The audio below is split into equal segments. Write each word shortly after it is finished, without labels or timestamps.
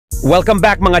Welcome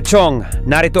back mga chong!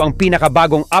 Narito ang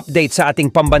pinakabagong update sa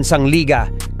ating pambansang liga.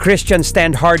 C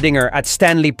Standhardinger at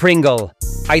Stanley Pringle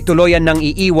ay tuluyan ng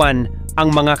iiwan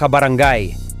ang mga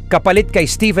kabarangay. Kapalit kay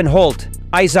Stephen Holt,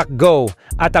 Isaac Go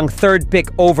at ang third pick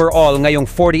overall ngayong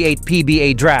 48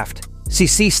 PBA draft. Si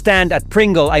C Stand at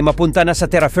Pringle ay mapunta na sa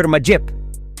Terrarirma Dyip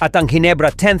at ang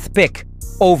Ginebra 10th pick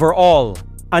overall.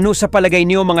 Ano sa palagay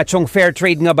niyo mga chong, fair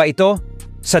trade nga ba ito?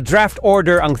 Sa draft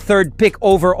order, ang third pick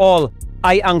overall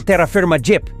ay ang Terrarirma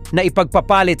Dyip na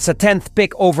ipagpapalit sa 10th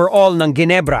pick overall ng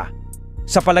Ginebra.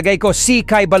 Sa palagay ko, si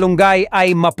Kai Balungay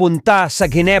ay mapunta sa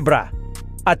Ginebra.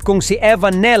 At kung si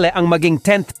Evan Nele ang maging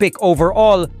 10th pick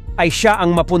overall, ay siya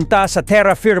ang mapunta sa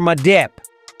Terrarirma Dyip.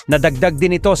 Nadagdag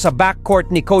din ito sa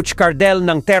backcourt ni Coach Cardell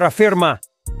ng Terrarirma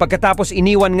pagkatapos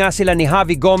iniwan nga sila ni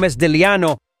Javi Gomez de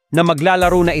Liano na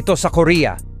maglalaro na ito sa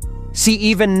Korea.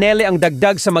 Si Evan Nele ang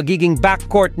dagdag sa magiging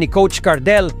backcourt ni Coach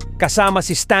Cardell kasama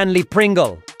si Stanley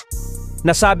Pringle.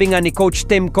 Nasabi nga ni Coach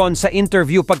Tim Con sa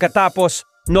interview pagkatapos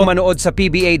no manood sa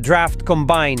PBA Draft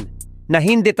Combine na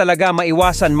hindi talaga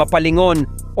maiwasan mapalingon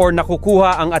or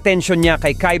nakukuha ang atensyon niya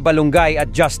kay Kai Balungay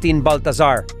at Justin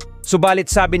Baltazar. Subalit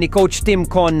sabi ni Coach Tim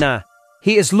Con na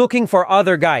he is looking for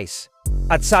other guys.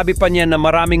 At sabi pa niya na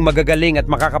maraming magagaling at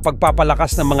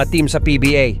makakapagpapalakas ng mga team sa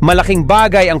PBA. Malaking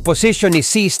bagay ang posisyon ni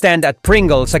C Stand at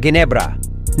Pringle sa Ginebra.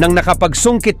 Nang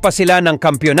nakapagsungkit pa sila ng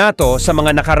kampyonato sa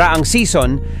mga nakaraang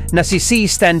season na si C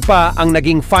Stand pa ang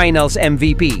naging finals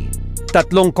MVP.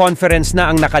 3 conference na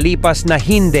ang nakalipas na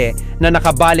hindi na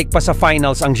nakabalik pa sa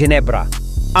finals ang Ginebra.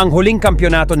 Ang huling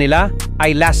kampyonato nila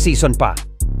ay last season pa,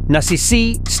 na si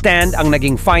C Stand ang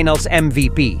naging finals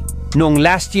MVP. Noong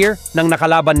last year, nang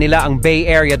nakalaban nila ang Bay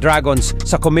Area Dragons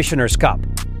sa Commissioner's Cup.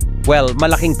 Well,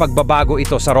 malaking pagbabago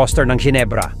ito sa roster ng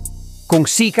Ginebra. Kung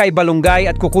si Kai Balungay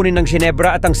at kukunin ng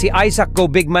Ginebra at ang si Isaac Go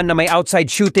Bigman na may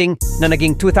outside shooting na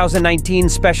naging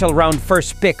 2019 special round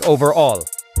first pick overall.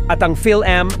 At ang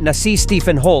Phil-Am na si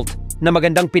Stephen Holt na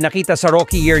magandang pinakita sa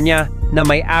rookie year niya na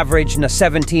may average na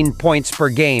 17 points per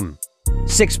game,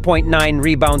 6.9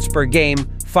 rebounds per game,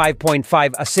 5.5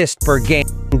 assist per game.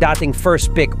 Dating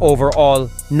first pick overall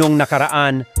nung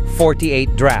nakaraan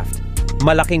 48 draft.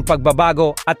 Malaking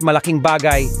pagbabago at malaking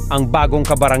bagay ang bagong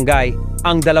kabarangay,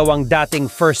 ang dalawang dating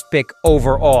first pick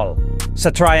overall.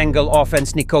 Sa triangle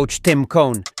offense ni Coach Tim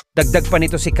Cone, dagdag pa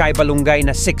nito si Kai Balungay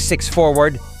na 6'6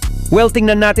 forward. Well,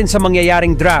 tingnan natin sa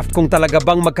mangyayaring draft kung talaga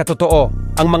bang magkatotoo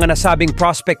ang mga nasabing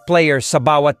prospect players sa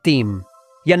bawat team.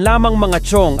 Yan lamang mga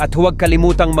chong, at huwag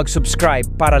kalimutang mag-subscribe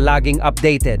para laging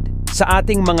updated sa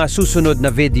ating mga susunod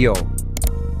na video.